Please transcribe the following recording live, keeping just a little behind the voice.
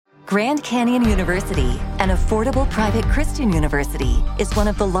Grand Canyon University, an affordable private Christian university, is one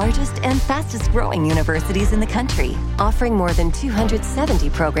of the largest and fastest growing universities in the country, offering more than 270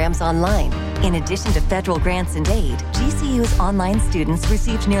 programs online. In addition to federal grants and aid, GCU's online students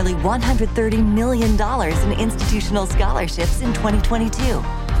received nearly $130 million in institutional scholarships in 2022.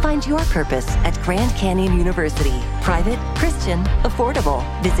 Find your purpose at Grand Canyon University. Private, Christian, affordable.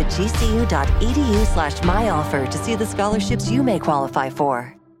 Visit gcu.edu/myoffer to see the scholarships you may qualify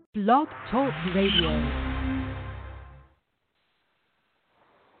for. Blog Talk Radio.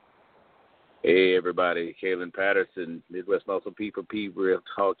 Hey everybody, Kalen Patterson, Midwest Muscle P4P, Real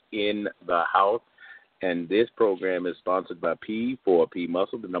Talk in the house. And this program is sponsored by P4P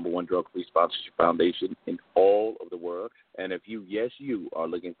Muscle, the #1 drug-free sponsorship foundation in all of the world. And if you are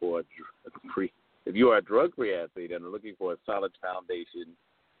looking for if you are a drug-free athlete and are looking for a solid foundation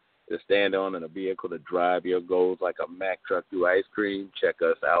to stand on and a vehicle to drive your goals like a Mack truck through ice cream, check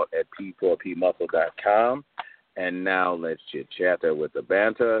us out at P4Pmuscle.com. And now let's chit-chat there with the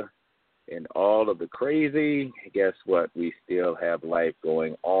banter and all of the crazy. Guess what? We still have life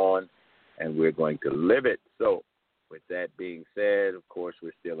going on, and we're going to live it. So with that being said, of course,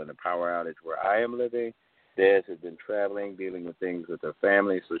 we're still in a power outage where I am living. Des has been traveling, dealing with things with her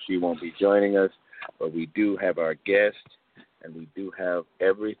family, so she won't be joining us. But we do have our guest, and we do have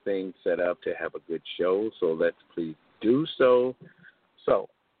everything set up to have a good show, so let's please do so. So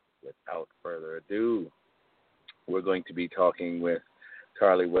without further ado, we're going to be talking with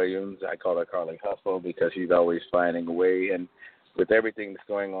Carly Williams. I call her Carly Hustle because she's always finding a way. And with everything that's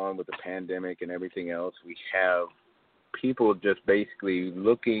going on with the pandemic and everything else, we have people just basically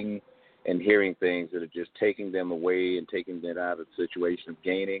looking and hearing things that are just taking them away and taking them out of the situation of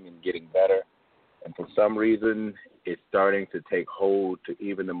gaining and getting better. And for some reason, it's starting to take hold to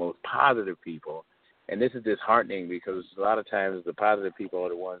even the most positive people. And this is disheartening because a lot of times the positive people are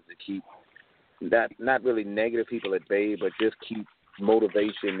the ones that keep not really negative people at bay, but just keep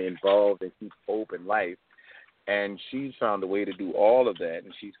motivation involved and keep hope in life. And she's found a way to do all of that,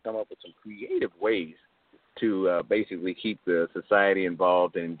 and she's come up with some creative ways to basically keep the society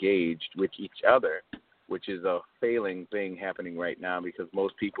involved and engaged with each other, which is a failing thing happening right now because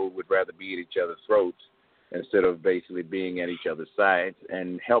most people would rather be at each other's throats instead of basically being at each other's sides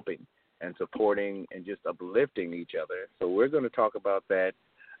and helping and supporting and just uplifting each other. So we're going to talk about that,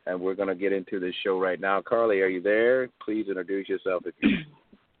 and we're going to get into this show right now. Carly, are you there? Please introduce yourself if you.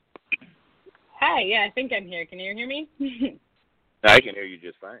 Hi, yeah, I think I'm here. Can you hear me? I can hear you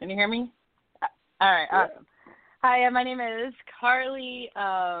just fine. Can you hear me? All right, awesome. Hi, my name is Carly,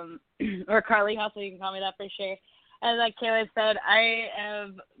 or Carly Hustle. You can call me that for sure. As like Kayla said, I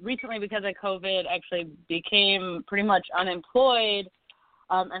have recently, because of COVID, actually became pretty much unemployed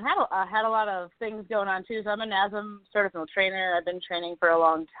and had a lot of things going on, too. So I'm a NASM certified trainer. I've been training for a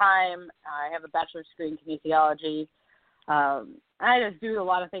long time. I have a bachelor's degree in kinesiology. I just do a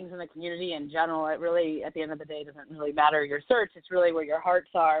lot of things in the community in general. It really, at the end of the day, doesn't really matter your search. It's really where your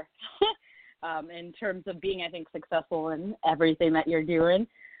hearts are in terms of being, I think, successful in everything that you're doing.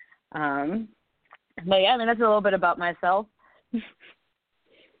 But, yeah, I mean, that's a little bit about myself.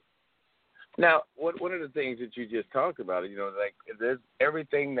 Now, one of the things that you just talked about, like there's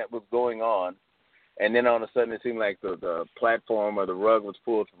everything that was going on, and then all of a sudden it seemed like the platform or the rug was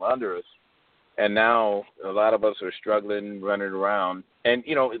pulled from under us. And now a lot of us are struggling, running around. And,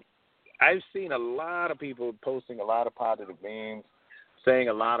 I've seen a lot of people posting a lot of positive memes, saying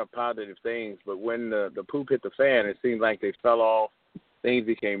a lot of positive things. But when the poop hit the fan, it seemed like they fell off. Things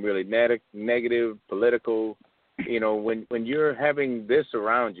became really negative, political. When you're having this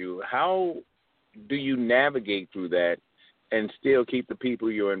around you, how do you navigate through that and still keep the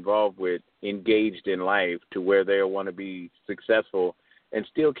people you're involved with engaged in life to where they want to be successful and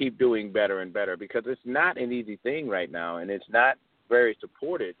still keep doing better and better? Because it's not an easy thing right now, and it's not very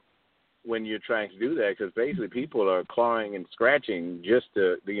supported when you're trying to do that because basically people are clawing and scratching just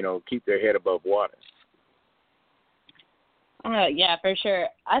to, keep their head above water. Yeah, for sure.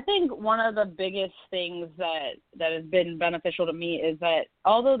 I think one of the biggest things that has been beneficial to me is that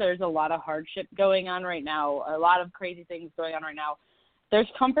although there's a lot of hardship going on right now, a lot of crazy things going on right now, there's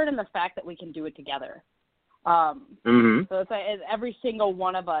comfort in the fact that we can do it together. So it's like every single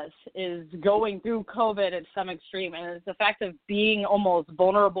one of us is going through COVID at some extreme, and it's the fact of being almost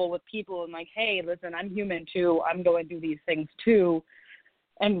vulnerable with people and like, hey, listen, I'm human too. I'm going through these things too.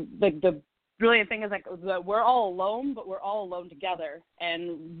 And the brilliant thing is like that we're all alone, but we're all alone together.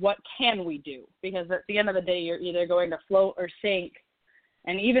 And what can we do? Because at the end of the day, you're either going to float or sink.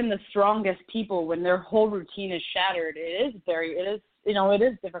 And even the strongest people, when their whole routine is shattered, it is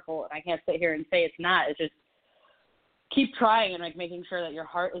difficult. And I can't sit here and say it's not. It's just keep trying and like making sure that your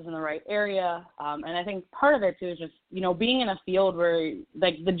heart is in the right area. And I think part of it too is just, being in a field where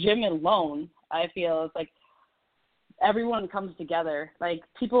like the gym alone, I feel is like everyone comes together. Like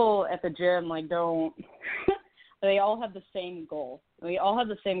people at the gym, like they all have the same goal. We all have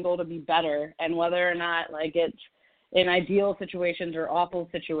the same goal to be better. And whether or not like it's in ideal situations or awful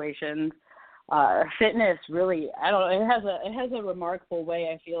situations, fitness really, it has a remarkable way,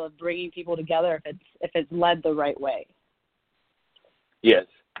 I feel, of bringing people together if it's led the right way. Yes.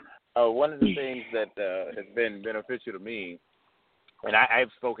 One of the things that has been beneficial to me, and I've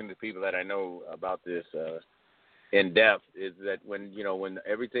spoken to people that I know about this in depth, is that when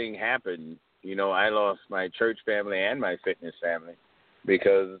everything happened, I lost my church family and my fitness family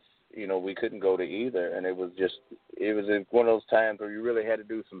because, we couldn't go to either. And it was one of those times where you really had to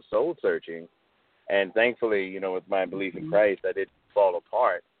do some soul searching. And thankfully, with my belief in Christ, I didn't fall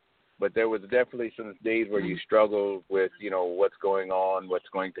apart. But there was definitely some days where you struggled with, what's going on, what's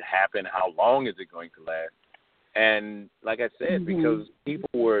going to happen, how long is it going to last. And like I said, because people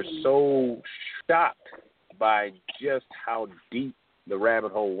were so shocked by just how deep the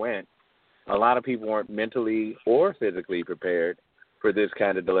rabbit hole went, a lot of people weren't mentally or physically prepared for this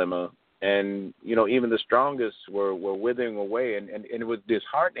kind of dilemma. And, even the strongest were withering away. And it was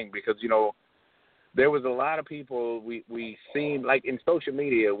disheartening because, there was a lot of people we seen, like in social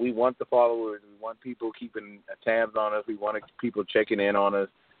media, we want the followers, we want people keeping tabs on us, we want people checking in on us,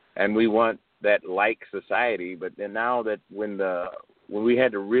 and we want that like society. But then now that when we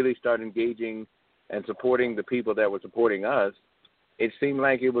had to really start engaging and supporting the people that were supporting us, it seemed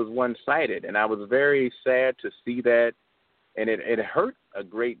like it was one-sided. And I was very sad to see that, and it hurt a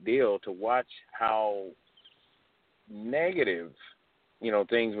great deal to watch how negative,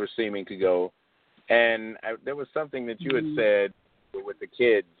 things were seeming to go. And there was something that you had said with the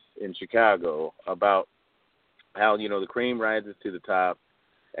kids in Chicago about how, the cream rises to the top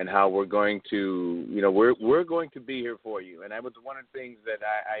and how we're going to, we're going to be here for you. And that was one of the things that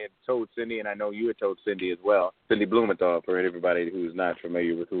I had told Cindy, and I know you had told Cindy as well, Cindy Blumenthal, for everybody who's not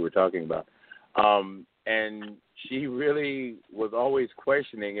familiar with who we're talking about. And she really was always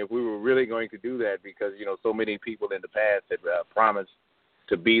questioning if we were really going to do that because, so many people in the past had promised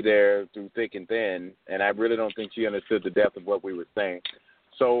to be there through thick and thin, and I really don't think she understood the depth of what we were saying.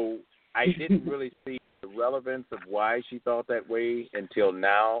 So I didn't really see the relevance of why she thought that way until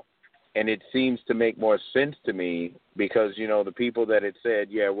now, and it seems to make more sense to me because, the people that had said,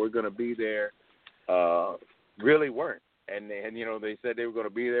 yeah, we're going to be there, really weren't. And they said they were going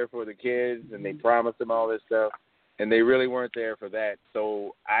to be there for the kids, and they promised them all this stuff, and they really weren't there for that.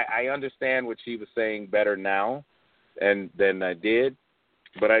 So I understand what she was saying better now than I did.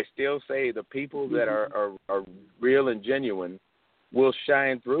 But I still say the people that are real and genuine will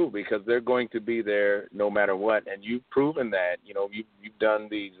shine through because they're going to be there no matter what. And you've proven that. You've done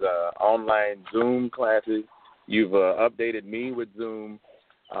these online Zoom classes. You've updated me with Zoom.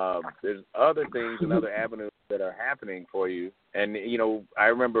 There's other things and other avenues that are happening for you. And, I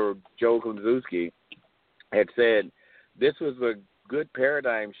remember Joe Klonzewski had said this was a good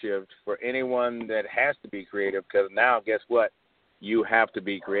paradigm shift for anyone that has to be creative because now, guess what? You have to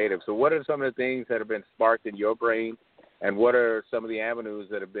be creative. So what are some of the things that have been sparked in your brain, and what are some of the avenues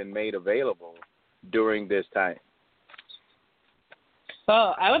that have been made available during this time?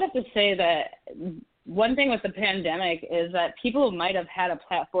 Well, I would have to say that one thing with the pandemic is that people might have had a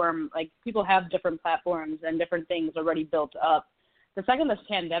platform, like people have different platforms and different things already built up. The second this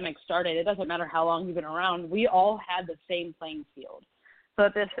pandemic started, it doesn't matter how long you've been around, we all had the same playing field. So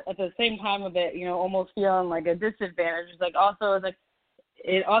at the same time of it, almost feeling like a disadvantage, it also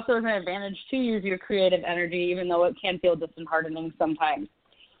is an advantage to use your creative energy, even though it can feel disheartening sometimes.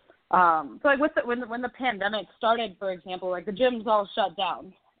 So like when the pandemic started, for example, like the gyms all shut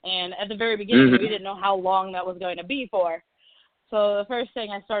down, and at the very beginning we didn't know how long that was going to be for. So the first thing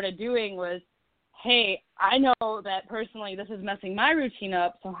I started doing was, hey, I know that personally this is messing my routine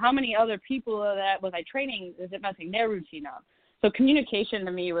up. So how many other people that was I training is it messing their routine up? So communication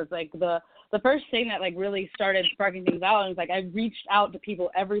to me was like the first thing that like really started sparking things out. And it's like I reached out to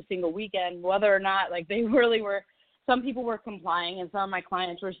people every single weekend, whether or not like they really were. Some people were complying, and some of my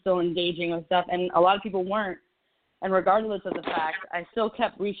clients were still engaging with stuff, and a lot of people weren't. And regardless of the fact, I still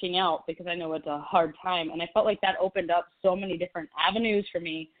kept reaching out because I know it's a hard time, and I felt like that opened up so many different avenues for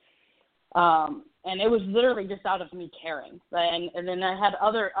me. And it was literally just out of me caring. And then I had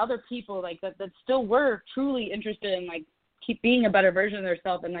other people like that still were truly interested in like keep being a better version of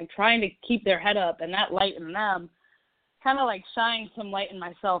themselves and like trying to keep their head up and that light in them. kind of like shine some light in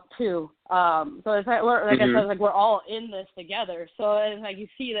myself too. So it's like, I said, like we're all in this together. So it's like you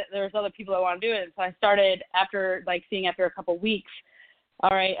see that there's other people that want to do it. So I started after a couple weeks.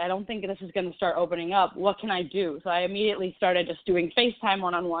 All right, I don't think this is going to start opening up. What can I do? So I immediately started just doing FaceTime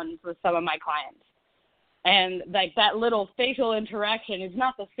one-on-ones with some of my clients. And like that little facial interaction is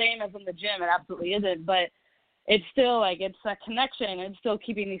not the same as in the gym. It absolutely isn't, but it's still like it's a connection. It's still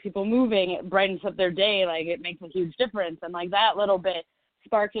keeping these people moving. It brightens up their day. Like it makes a huge difference. And like that little bit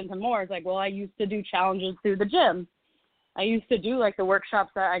sparked into more. It's like, well, I used to do challenges through the gym. I used to do like the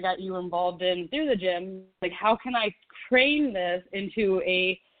workshops that I got you involved in through the gym. Like, how can I train this into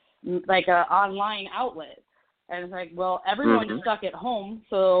a online outlet? And it's like, well, everyone's stuck at home,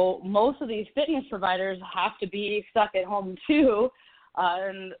 so most of these fitness providers have to be stuck at home too.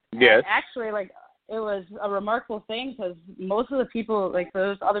 And actually, like, it was a remarkable thing because most of the people, like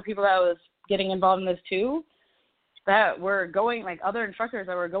those other people that was getting involved in this too, that were going, like other instructors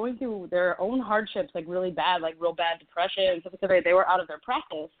that were going through their own hardships, like really bad, like real bad depression and stuff, because they were out of their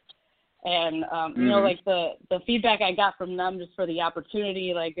practice. And, you know, like the feedback I got from them just for the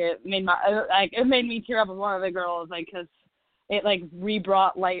opportunity, like it made me tear up with one of the girls, like, cause it like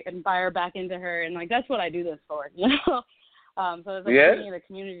re-brought light and fire back into her. And like, that's what I do this for, you know? So it's like bringing the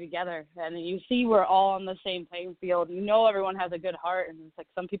community together, and you see we're all on the same playing field. You know, everyone has a good heart, and it's like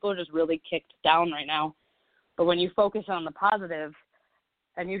some people are just really kicked down right now. But when you focus on the positive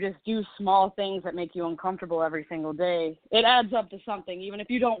and you just do small things that make you uncomfortable every single day, it adds up to something, even if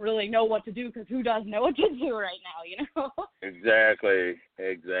you don't really know what to do, because who does know what to do right now, you know? Exactly.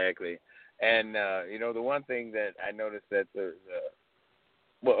 And, you know, the one thing that I noticed that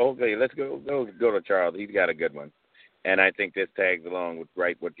let's go to Charles. He's got a good one. And I think this tags along with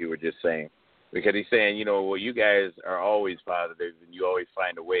what you were just saying. Because he's saying, you know, well, you guys are always positive and you always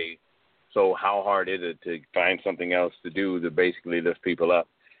find a way. So how hard is it to find something else to do to basically lift people up?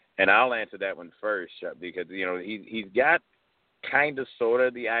 And I'll answer that one first because, you know, he's got kind of sort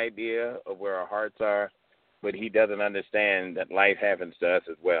of the idea of where our hearts are, but he doesn't understand that life happens to us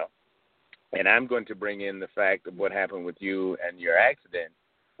as well. And I'm going to bring in the fact of what happened with you and your accident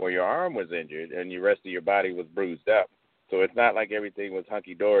where your arm was injured and the rest of your body was bruised up. So it's not like everything was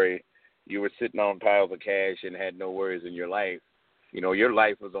hunky-dory. You were sitting on piles of cash and had no worries in your life. You know, your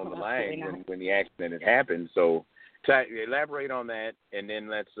life was on the line when the accident had happened. So to elaborate on that, and then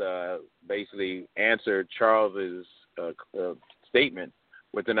let's basically answer Charles's statement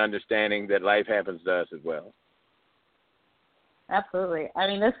with an understanding that life happens to us as well. Absolutely. I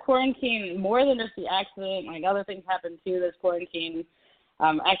mean, this quarantine, more than just the accident, like other things happened too, this quarantine.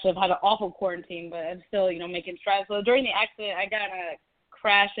 Actually, I've had an awful quarantine, but I'm still, you know, making strides. So during the accident, I got in a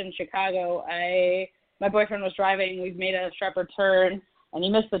crash in Chicago. My boyfriend was driving. We made a sharper turn, and he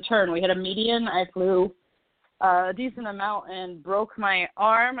missed the turn. We hit a median. I flew a decent amount and broke my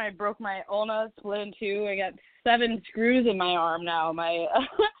arm. I broke my ulna, split in two. I got 7 screws in my arm now. My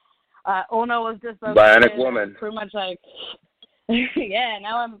ulna was just bionic woman. Pretty much like, yeah.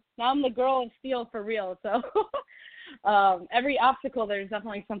 Now I'm the girl of steel for real. So every obstacle, there's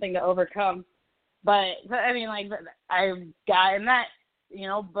definitely something to overcome. But I mean, like I've gotten that. You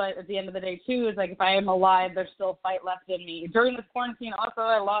know, but at the end of the day, too, is like if I am alive, there's still fight left in me. During this quarantine, also,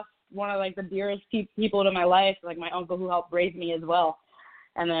 I lost one of, like, the dearest people in my life, like my uncle who helped raise me as well.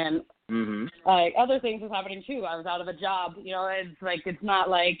 And then other things was happening, too. I was out of a job. You know, it's not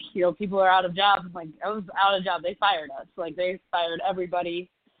like, you know, people are out of jobs. Like, I was out of a job. They fired us. Like, they fired everybody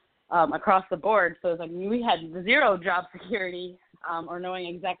across the board. So it's like we had 0 job security or knowing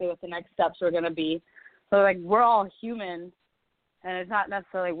exactly what the next steps were going to be. So, like, we're all human. And it's not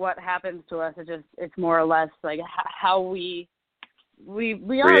necessarily what happens to us. It's more or less like how we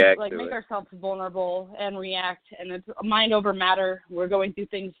are like make ourselves vulnerable and react. And it's mind over matter. We're going through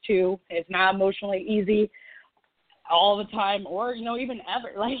things too. It's not emotionally easy all the time, or you know even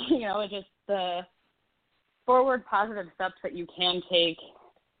ever. Like you know, it's just the forward positive steps that you can take.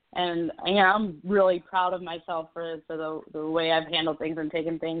 And you know, I'm really proud of myself for the way I've handled things and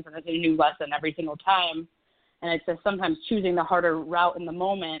taken things, and it's a new lesson every single time. And it's just sometimes choosing the harder route in the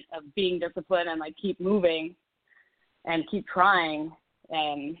moment of being disciplined and, like, keep moving and keep trying.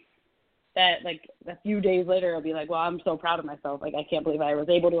 And that, like, a few days later, I'll be like, well, I'm so proud of myself. Like, I can't believe I was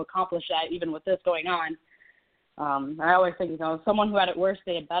able to accomplish that even with this going on. I always think, you know, someone who had it worse,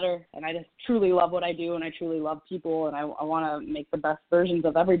 they had better. And I just truly love what I do, and I truly love people, and I want to make the best versions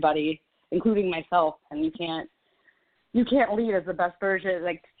of everybody, including myself. And you can't lead as the best version,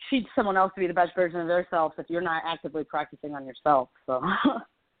 like teach someone else to be the best version of themselves if you're not actively practicing on yourself. So,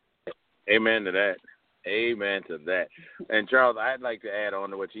 amen to that. Amen to that. And Charles, I'd like to add on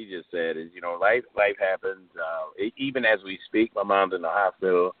to what you just said is, life happens. Even as we speak, my mom's in the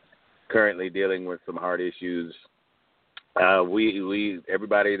hospital, currently dealing with some heart issues. We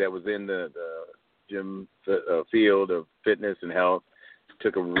everybody that was in the gym field of fitness and health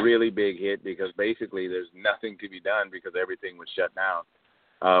took a really big hit because basically there's nothing to be done because everything was shut down.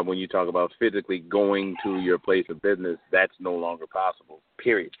 When you talk about physically going to your place of business, that's no longer possible,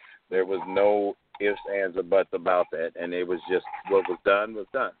 period. There was no ifs, ands, or buts about that, and it was just what was done,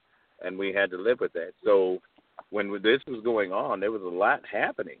 and we had to live with that. So when this was going on, there was a lot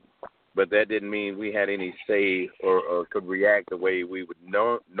happening, but that didn't mean we had any say or could react the way we would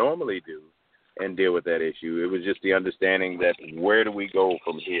normally do and deal with that issue. It was just the understanding that where do we go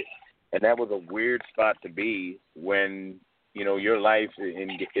from here? And that was a weird spot to be when, your life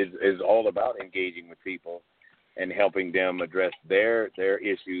is all about engaging with people and helping them address their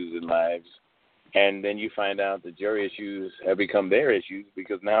issues in lives. And then you find out that your issues have become their issues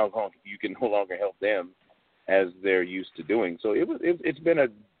because now you can no longer help them as they're used to doing. So it's been a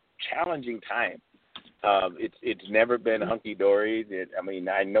challenging time. It's never been hunky dory.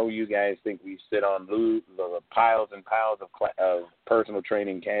 I know you guys think we sit on piles and piles of personal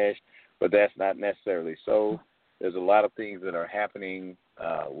training cash, but that's not necessarily so. There's a lot of things that are happening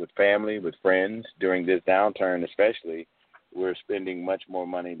with family, with friends during this downturn, especially. We're spending much more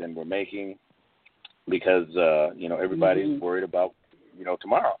money than we're making because everybody's worried about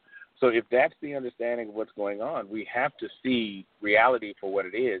tomorrow. So if that's the understanding of what's going on, we have to see reality for what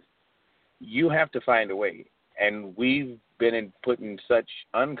it is. You have to find a way. And we've been put in such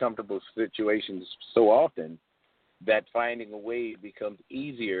uncomfortable situations so often that finding a way becomes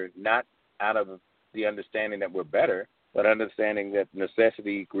easier, not out of the understanding that we're better, but understanding that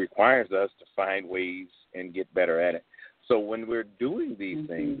necessity requires us to find ways and get better at it. So when we're doing these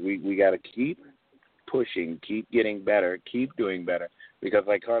things, we got to keep pushing, keep getting better, keep doing better. Because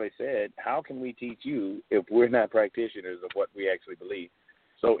like Carly said, how can we teach you if we're not practitioners of what we actually believe?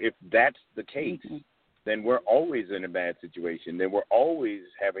 So if that's the case, then we're always in a bad situation. Then we're always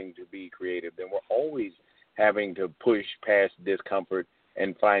having to be creative. Then we're always having to push past discomfort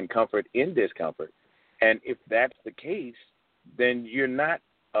and find comfort in discomfort. And if that's the case, then you're not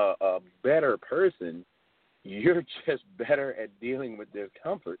a better person. You're just better at dealing with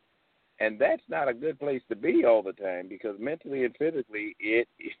discomfort. And that's not a good place to be all the time because mentally and physically it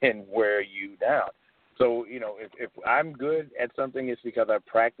can wear you down. So, if I'm good at something, it's because I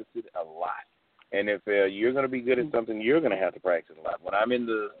practiced it a lot. And if you're going to be good at something, you're going to have to practice a lot. When I'm in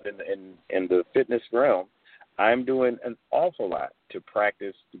the fitness realm, I'm doing an awful lot to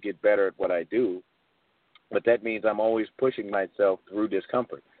practice to get better at what I do. But that means I'm always pushing myself through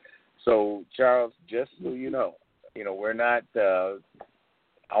discomfort. So, Charles, just so you know, we're not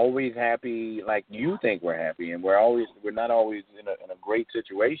always happy like you think we're happy, and we're not always in a great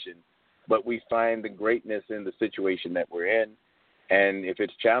situation. But we find the greatness in the situation that we're in. And if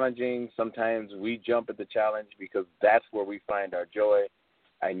it's challenging, sometimes we jump at the challenge because that's where we find our joy.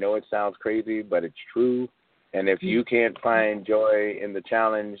 I know it sounds crazy, but it's true. And if you can't find joy in the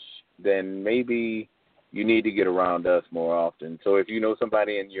challenge, then maybe you need to get around us more often. So if you know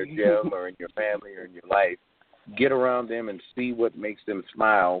somebody in your gym or in your family or in your life, get around them and see what makes them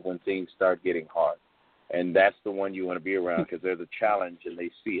smile when things start getting hard. And that's the one you want to be around because there's a challenge and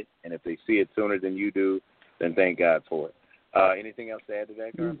they see it. And if they see it sooner than you do, then thank God for it. Anything else to add to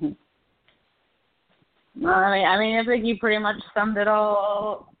that, Carl? I mean, I think you pretty much summed it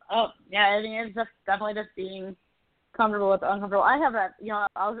all up. Yeah, I think it's just definitely just being comfortable with the uncomfortable. I have that,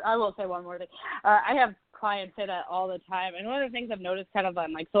 I will say one more thing. I have clients say that all the time. And one of the things I've noticed kind of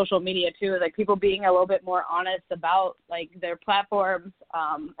on, like, social media, too, is, like, people being a little bit more honest about, like, their platforms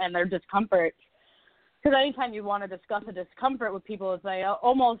and their discomfort. Because anytime you want to discuss a discomfort with people, it's like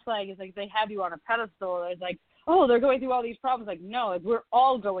almost like it's like they have you on a pedestal. It's like, oh, they're going through all these problems. Like, no, we're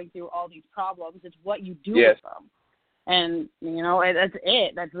all going through all these problems. It's what you do with them. And, that's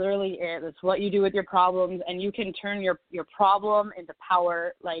it. That's literally it. That's what you do with your problems. And you can turn your problem into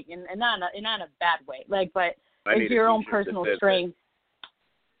power, like, and not in a bad way. Like, but it's your own personal strength.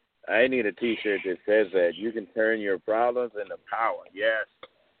 I need a T-shirt that says that. You can turn your problems into power. Yes.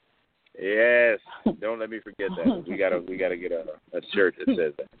 Yes. Don't let me forget that. We gotta get a shirt that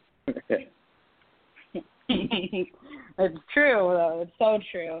says that. It's true, though. It's so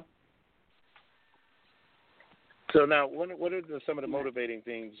true. So now, what are some of the motivating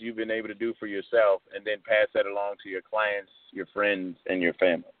things you've been able to do for yourself and then pass that along to your clients, your friends, and your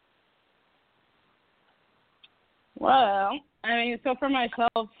family? Well, I mean, so for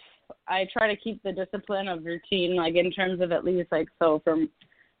myself, I try to keep the discipline of routine, like in terms of at least, like, so from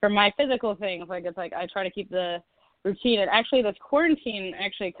for my physical things, like it's like I try to keep the routine. And actually, this quarantine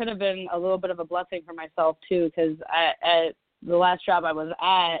actually could have been a little bit of a blessing for myself too, because at the last job I was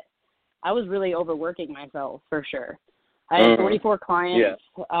at, I was really overworking myself for sure. I had 44 clients.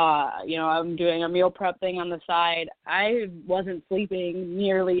 Yeah. I'm doing a meal prep thing on the side. I wasn't sleeping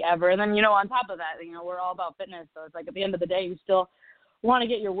nearly ever. And then, on top of that, we're all about fitness. So it's like at the end of the day, you still want to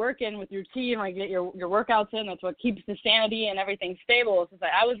get your work in with your team, like get your workouts in. That's what keeps the sanity and everything stable. So it's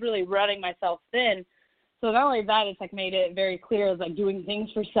like I was really running myself thin. So not only that, it's like made it very clear as like doing things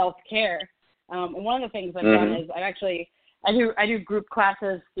for self-care. And one of the things I've done is I do group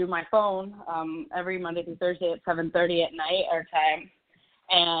classes through my phone every Monday through Thursday at 7:30 at night our time.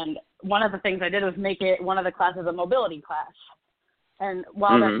 And one of the things I did was make it one of the classes a mobility class. And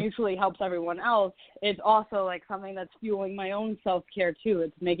while that mutually helps everyone else, it's also like something that's fueling my own self-care too.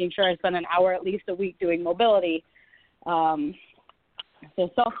 It's making sure I spend an hour at least a week doing mobility. So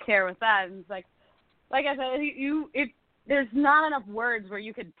self-care with that. And it's like I said, there's not enough words where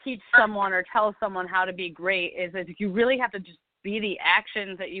you could teach someone or tell someone how to be great. Is that you really have to just be the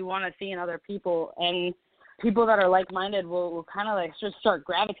actions that you want to see in other people, and people that are like-minded will kind of like just start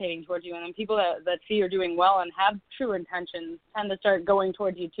gravitating towards you, and then people that see you're doing well and have true intentions tend to start going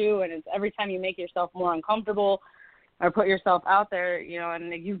towards you too. And it's every time you make yourself more uncomfortable or put yourself out there,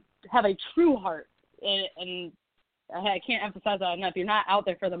 and you have a true heart, and I can't emphasize that enough. You're not out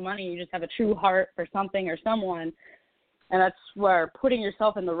there for the money. You just have a true heart for something or someone. And that's where putting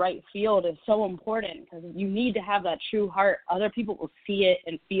yourself in the right field is so important, because you need to have that true heart. Other people will see it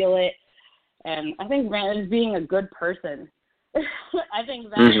and feel it. And I think, man, just being a good person. I think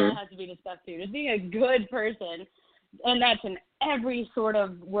that has to be discussed too. Just being a good person, and that's in every sort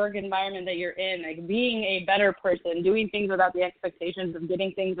of work environment that you're in. Like being a better person, doing things without the expectations of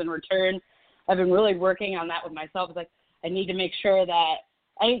getting things in return. I've been really working on that with myself. It's like I need to make sure that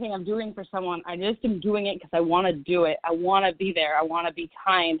anything I'm doing for someone, I just am doing it because I want to do it. I want to be there. I want to be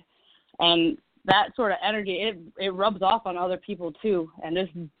kind. And that sort of energy, it rubs off on other people too. And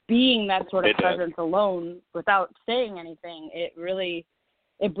just being that sort of presence alone without saying anything,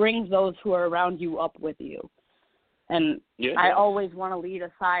 it brings those who are around you up with you. And I always want to lead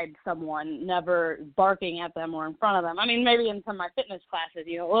aside someone, never barking at them or in front of them. I mean, maybe in some of my fitness classes,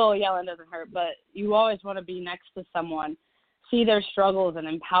 a little yelling doesn't hurt, but you always want to be next to someone, see their struggles, and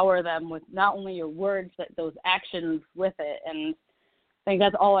empower them with not only your words, but those actions with it. And I think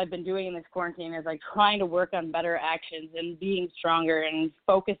that's all I've been doing in this quarantine is like trying to work on better actions and being stronger and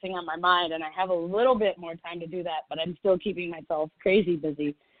focusing on my mind. And I have a little bit more time to do that, but I'm still keeping myself crazy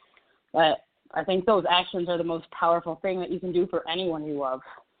busy. But I think those actions are the most powerful thing that you can do for anyone you love.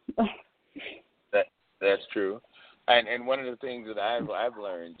 That's true. And one of the things that I've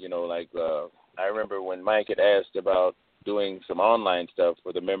learned, I remember when Mike had asked about doing some online stuff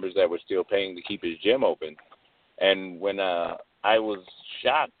for the members that were still paying to keep his gym open. And when I was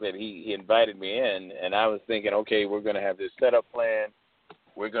shocked that he invited me in, and I was thinking, okay, we're going to have this setup plan.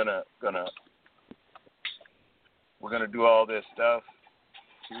 We're gonna do all this stuff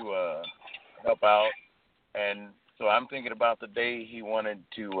to help out. And so I'm thinking about the day he wanted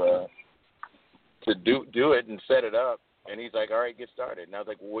to do it and set it up. And he's like, all right, get started. And I was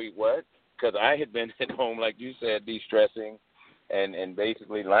like, wait, what? Because I had been at home, like you said, de-stressing and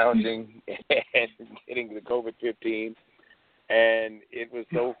basically lounging and getting the COVID-15. And it was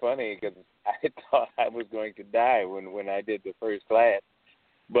so funny because I thought I was going to die when I did the first class.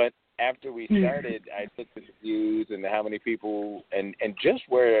 But after we started, I looked at the views and how many people and just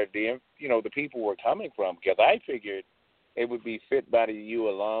where the people were coming from, because I figured it would be Fit Body U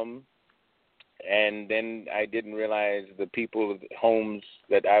alum. And then I didn't realize the people's homes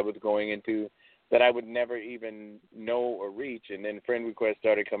that I was going into that I would never even know or reach. And then friend requests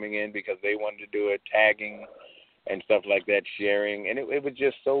started coming in because they wanted to do it, tagging and stuff like that, sharing. And it was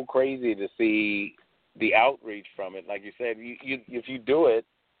just so crazy to see the outreach from it. Like you said, if you do it,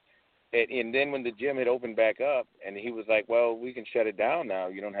 and then when the gym had opened back up and he was like, well, we can shut it down now.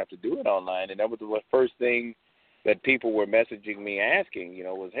 You don't have to do it online. And that was the first thing that people were messaging me asking,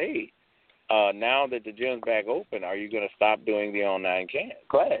 was, hey, now that the gym's back open, are you going to stop doing the online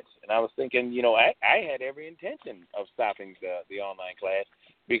class? And I was thinking, I had every intention of stopping the online class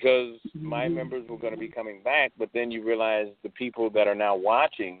because my members were going to be coming back. But then you realize the people that are now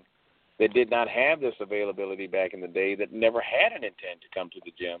watching that did not have this availability back in the day, that never had an intent to come to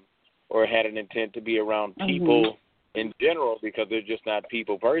the gym or had an intent to be around people in general because they're just not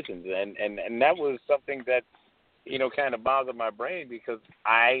people persons. And that was something that, kind of bothered my brain because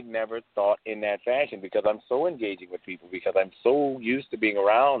I never thought in that fashion because I'm so engaging with people, because I'm so used to being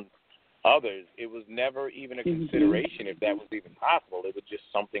around others, it was never even a consideration if that was even possible. It was just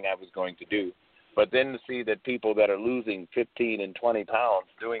something I was going to do. But then to see that people that are losing 15 and 20 pounds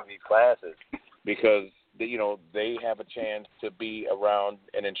doing these classes because, they have a chance to be around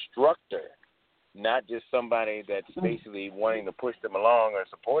an instructor, not just somebody that's basically wanting to push them along or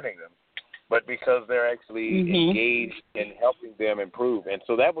supporting them, but because they're actually engaged in helping them improve. And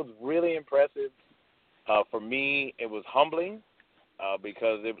so that was really impressive. For me, it was humbling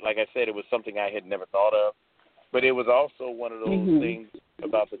because, like I said, it was something I had never thought of. But it was also one of those things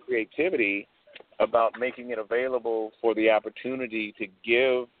about the creativity, about making it available for the opportunity to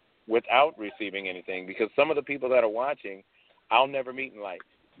give without receiving anything. Because some of the people that are watching, I'll never meet in life.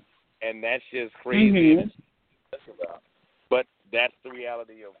 And that's just crazy. But that's the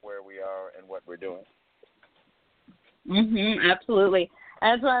reality of where we are and what we're doing. Absolutely.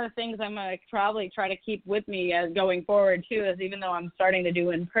 That's one of the things I'm going to probably try to keep with me as going forward, too, is even though I'm starting to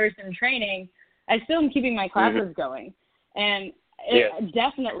do in-person training, I still am keeping my classes going. And it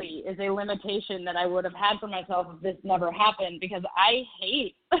definitely is a limitation that I would have had for myself if this never happened, because I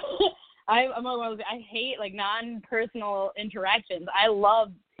hate I hate like non-personal interactions. I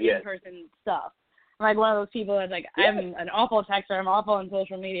love in-person stuff. I'm like one of those people that's like, I'm an awful texter, I'm awful on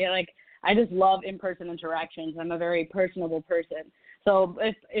social media. Like, I just love in-person interactions. I'm a very personable person. So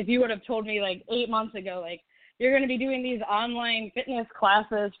if you would have told me like 8 months ago, like, you're going to be doing these online fitness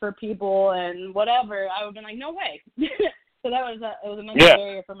classes for people and whatever, I would have been like, no way. So that was a mental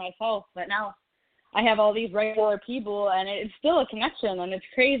barrier for myself. But now I have all these regular people, and it's still a connection. And it's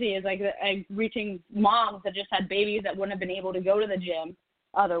crazy. It's like I'm reaching moms that just had babies that wouldn't have been able to go to the gym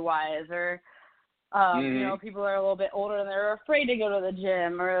otherwise, or people are a little bit older and they're afraid to go to the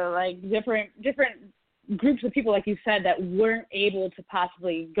gym, or like different groups of people, like you said, that weren't able to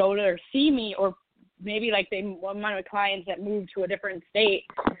possibly go to or see me, or maybe like one of my clients that moved to a different state,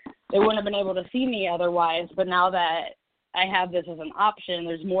 they wouldn't have been able to see me otherwise. But now that I have this as an option,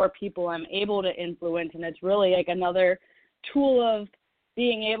 there's more people I'm able to influence, and it's really like another tool of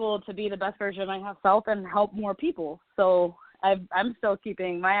being able to be the best version of myself and help more people. So I'm still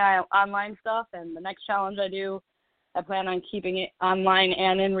keeping my online stuff, and the next challenge I do, I plan on keeping it online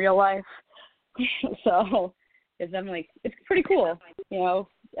and in real life. So it's pretty cool,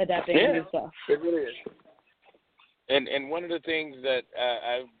 adapting to new stuff. It really is. And one of the things that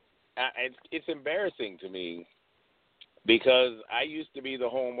it's embarrassing to me, because I used to be the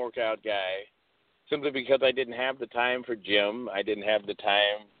home workout guy, simply because I didn't have the time for gym. I didn't have the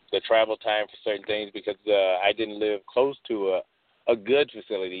travel time for certain things, because I didn't live close to a good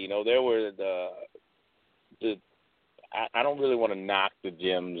facility. There were I don't really want to knock the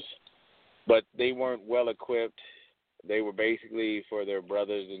gyms, but they weren't well equipped. They were basically for their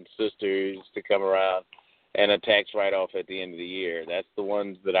brothers and sisters to come around and a tax write-off at the end of the year. That's the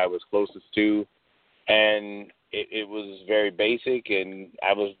ones that I was closest to, and it was very basic, and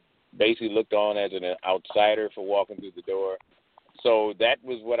I was basically looked on as an outsider for walking through the door. So that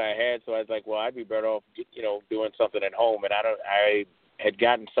was what I had. So I was like, well, I'd be better off, doing something at home. And I had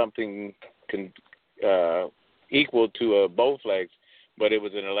gotten something equal to a Bowflex, but it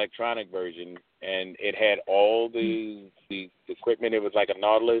was an electronic version, and it had all the equipment. It was like a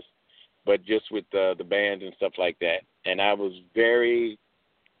Nautilus, but just with the bands and stuff like that. And I was very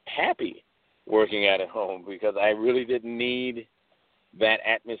happy working at home, because I really didn't need that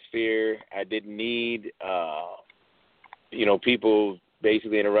atmosphere. I didn't need, people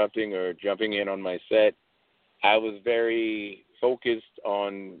basically interrupting or jumping in on my set. I was very focused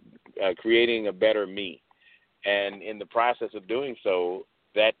on creating a better me. And in the process of doing so,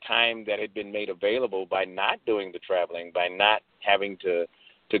 that time that had been made available by not doing the traveling, by not having to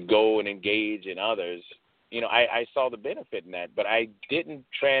go and engage in others, I saw the benefit in that. But I didn't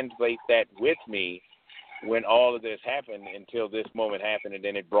translate that with me when all of this happened until this moment happened, and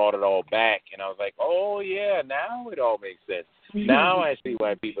then it brought it all back. And I was like, oh, yeah, now it all makes sense. Now I see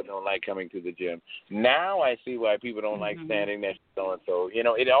why people don't like coming to the gym. Now I see why people don't like standing next to so-and-so.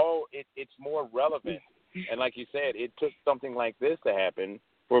 It's more relevant. And like you said, it took something like this to happen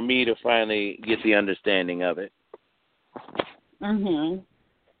for me to finally get the understanding of it.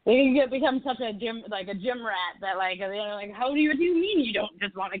 You become such a gym rat that how do you mean you don't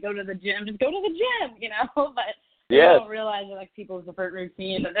just want to go to the gym? Just go to the gym, But you don't realize that people's different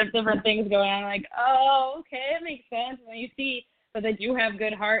routines, and there's different things going on. Like, oh, okay, it makes sense. When you see that they do have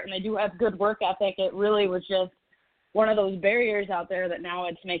good heart and they do have good work ethic, it really was just one of those barriers out there that now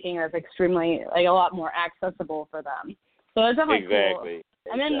it's making us extremely a lot more accessible for them. So it's definitely cool.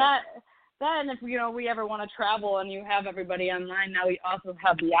 And then then if we ever want to travel and you have everybody online, now we also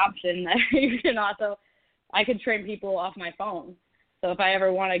have the option that you can also, I could train people off my phone. So if I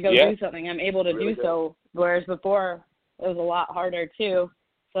ever want to go do something, I'm able to do so, whereas before it was a lot harder too.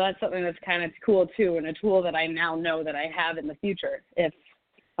 So that's something that's kind of cool too, and a tool that I now know that I have in the future if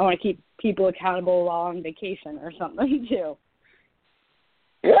I want to keep people accountable while on vacation or something too.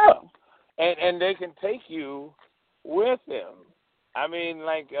 Yeah, and they can take you with them. I mean,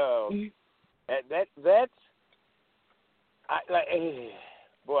 like that's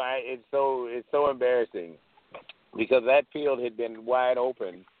boy, it's so embarrassing because that field had been wide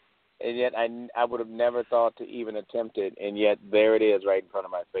open, and yet I would have never thought to even attempt it, and yet there it is right in front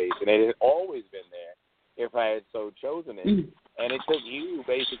of my face, and it had always been there if I had so chosen it, and it took you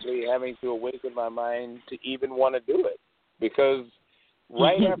basically having to awaken my mind to even want to do it, because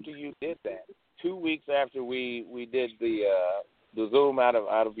right after you did that, 2 weeks after we did the Zoom out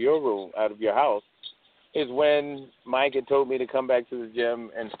of your room, out of your house, is when Mike had told me to come back to the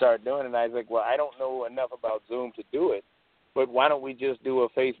gym and start doing it. And I was like, well, I don't know enough about Zoom to do it, but why don't we just do a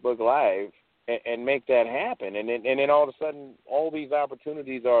Facebook Live and make that happen? And then all of a sudden, all these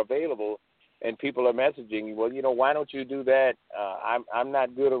opportunities are available, and people are messaging, well, why don't you do that? I'm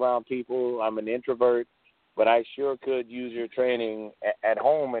not good around people. I'm an introvert, but I sure could use your training at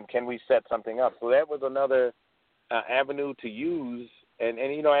home, and can we set something up? So that was another avenue to use. And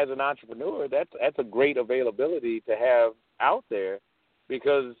as an entrepreneur, that's a great availability to have out there,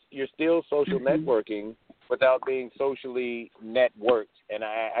 because you're still social networking without being socially networked. And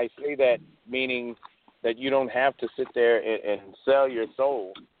I say that meaning that you don't have to sit there and sell your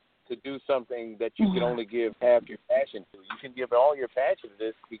soul to do something that you can only give half your passion to. You can give all your passion to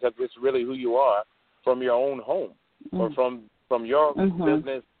this because it's really who you are from your own home or from your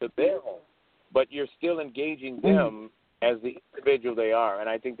business to their home. But you're still engaging them as the individual they are, and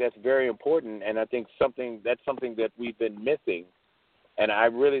I think that's very important, and I think that's something that we've been missing, and I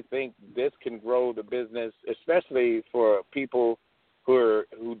really think this can grow the business, especially for people who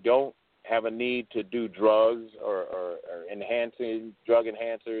don't have a need to do drugs or drug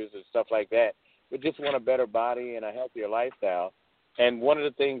enhancers and stuff like that, but just want a better body and a healthier lifestyle. And one of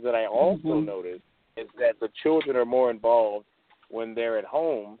the things that I also noticed is that the children are more involved when they're at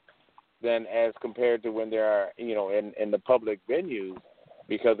home than as compared to when they are, in the public venues,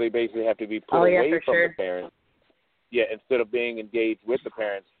 because they basically have to be put away from the parents. Yeah, instead of being engaged with the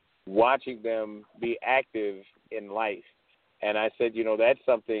parents, watching them be active in life. And I said, that's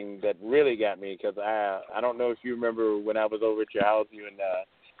something that really got me, because I don't know if you remember when I was over at your house, you and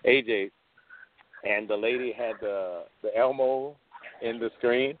AJ, and the lady had the Elmo in the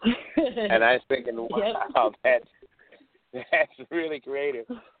screen, and I was thinking, wow, that's really creative.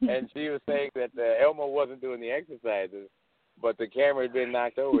 And she was saying that Elmo wasn't doing the exercises, but the camera had been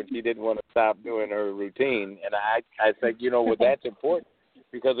knocked over and she didn't want to stop doing her routine. And I said, that's important,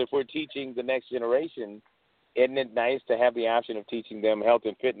 because if we're teaching the next generation, isn't it nice to have the option of teaching them health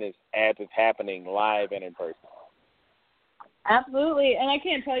and fitness as it's happening live and in person? Absolutely. And I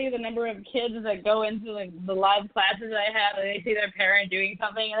can't tell you the number of kids that go into the live classes I have, and they see their parent doing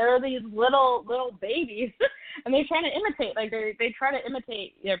something, and there are these little babies and they're trying to imitate, they try to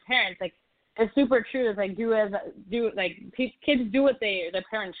imitate their parents. It's super true. It's kids do what their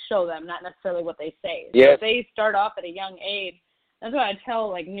parents show them, not necessarily what they say. Yes. So if they start off at a young age, that's what I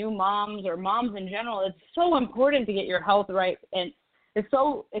tell new moms or moms in general. It's so important to get your health right, and it's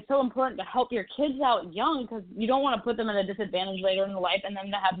so important to help your kids out young, because you don't want to put them at a disadvantage later in life and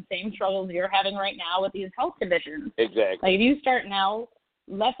them to have the same struggles you're having right now with these health conditions. Exactly. If you start now,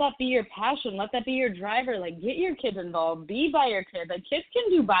 let that be your passion. Let that be your driver. Get your kids involved. Be by your kids. Kids can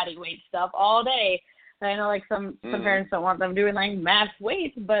do body weight stuff all day. I know some parents don't want them doing mass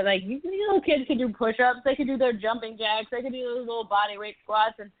weights, but these little kids can do push-ups. They can do their jumping jacks. They can do those little body weight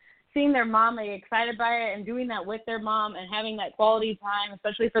squats, and seeing their mom excited by it and doing that with their mom and having that quality time,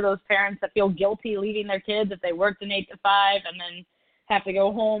 especially for those parents that feel guilty leaving their kids if they worked an 8 to 5 and then have to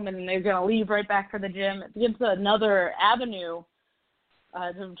go home and they're going to leave right back for the gym. It gives another avenue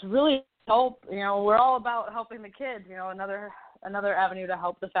to really help. We're all about helping the kids, another avenue to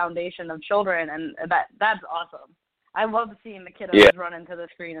help the foundation of children, and that's awesome. I love seeing the kiddos run into the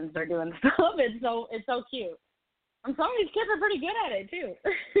screen and start doing stuff. It's so cute. And some of these kids are pretty good at it, too.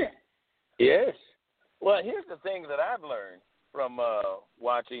 Yes. Well, here's the thing that I've learned from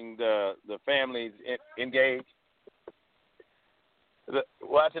watching the families engage.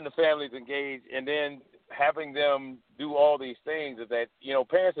 Watching the families engage and then having them do all these things is that,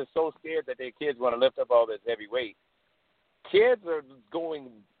 parents are so scared that their kids want to lift up all this heavy weight. Kids are going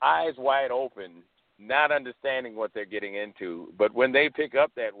eyes wide open, not understanding what they're getting into. But when they pick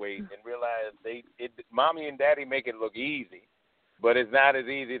up that weight and realize mommy and daddy make it look easy, but it's not as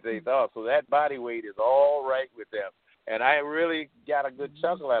easy as they thought. So that body weight is all right with them. And I really got a good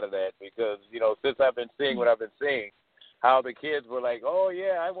chuckle out of that because, since I've been seeing what I've been seeing, how the kids were like, oh,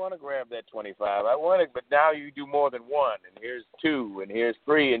 yeah, I want to grab that 25. I want it, but now you do more than one, and here's 2, and here's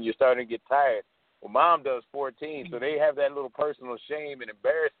 3, and you're starting to get tired. Well, Mom does 14, so they have that little personal shame and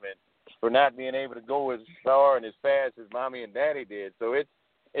embarrassment for not being able to go as far and as fast as Mommy and Daddy did. So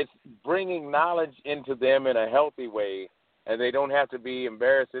it's bringing knowledge into them in a healthy way, and they don't have to be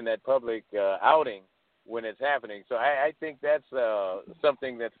embarrassed in that public outing when it's happening. So I think that's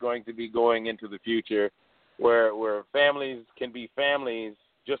something that's going to be going into the future, where families can be families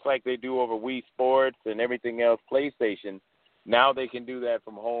just like they do over Wii Sports and everything else, PlayStation. Now they can do that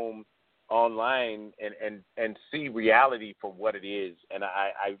from home online and see reality for what it is. And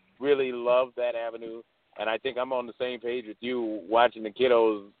I really love that avenue. And I think I'm on the same page with you, watching the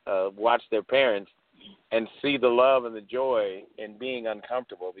kiddos watch their parents and see the love and the joy in being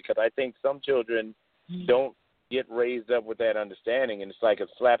uncomfortable, because I think some children don't get raised up with that understanding, and it's like a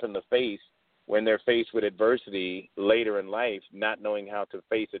slap in the face when they're faced with adversity later in life, not knowing how to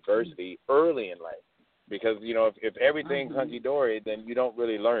face adversity early in life. Because, if everything's hunky-dory, then you don't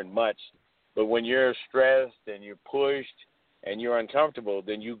really learn much. But when you're stressed and you're pushed and you're uncomfortable,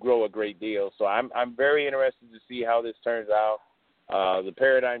 then you grow a great deal. So I'm very interested to see how this turns out. The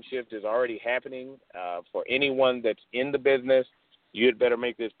paradigm shift is already happening. For anyone that's in the business, you'd better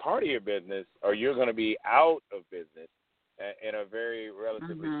make this part of your business, or you're going to be out of business in a very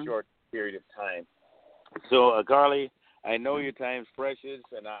relatively short period of time. So, Carly, I know your time's precious,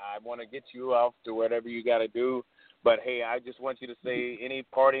 and I want to get you off to whatever you got to do. But, hey, I just want you to say any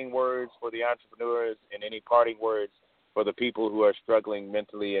parting words for the entrepreneurs and any parting words for the people who are struggling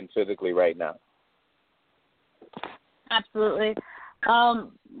mentally and physically right now. Absolutely.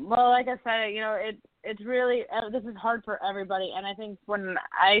 Well, like I said, it's really, this is hard for everybody. And I think when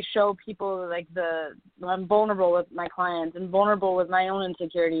I show people I'm vulnerable with my clients and vulnerable with my own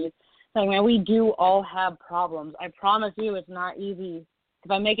insecurities, like, man, we do all have problems. I promise you it's not easy. If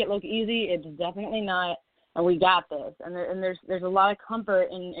I make it look easy, it's definitely not. And we got this. And there's a lot of comfort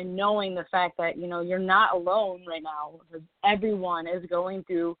in knowing the fact that, you're not alone right now. Everyone is going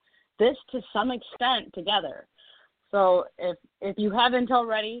through this to some extent together. So if you haven't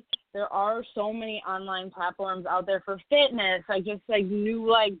already, there are so many online platforms out there for fitness,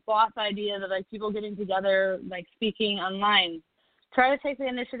 new boss ideas of people getting together, speaking online. Try to take the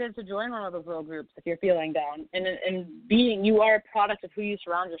initiative to join one of those little groups if you're feeling down. And you are a product of who you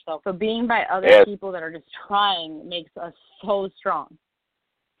surround yourself. So being by other people that are just trying makes us so strong.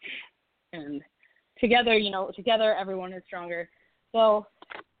 And together, everyone is stronger. So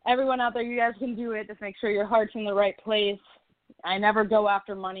everyone out there, you guys can do it. Just make sure your heart's in the right place. I never go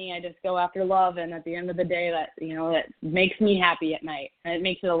after money. I just go after love. And at the end of the day, that makes me happy at night. And it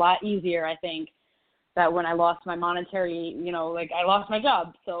makes it a lot easier, I think, that when I lost my monetary, I lost my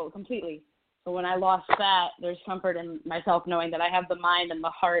job so completely. So when I lost that, there's comfort in myself knowing that I have the mind and the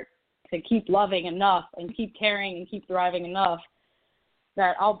heart to keep loving enough and keep caring and keep thriving enough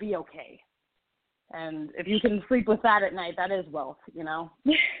that I'll be okay. And if you can sleep with that at night, that is wealth,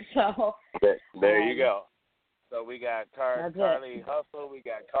 So there you go. So we got Carly Hustle, we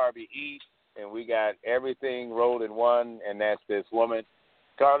got Carby Eat, and we got everything rolled in one, and that's this woman.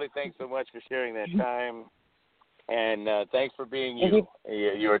 Carly, thanks so much for sharing that time, and thanks for being you.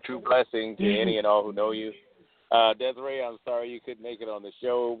 You're a true blessing to any and all who know you. Desiree, I'm sorry you couldn't make it on the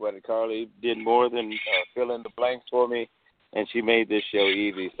show, but Carly did more than fill in the blanks for me, and she made this show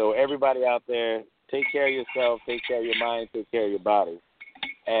easy. So everybody out there, take care of yourself, take care of your mind, take care of your body.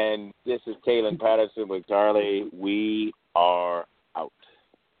 And this is Kaylin Patterson with Carly. We are out.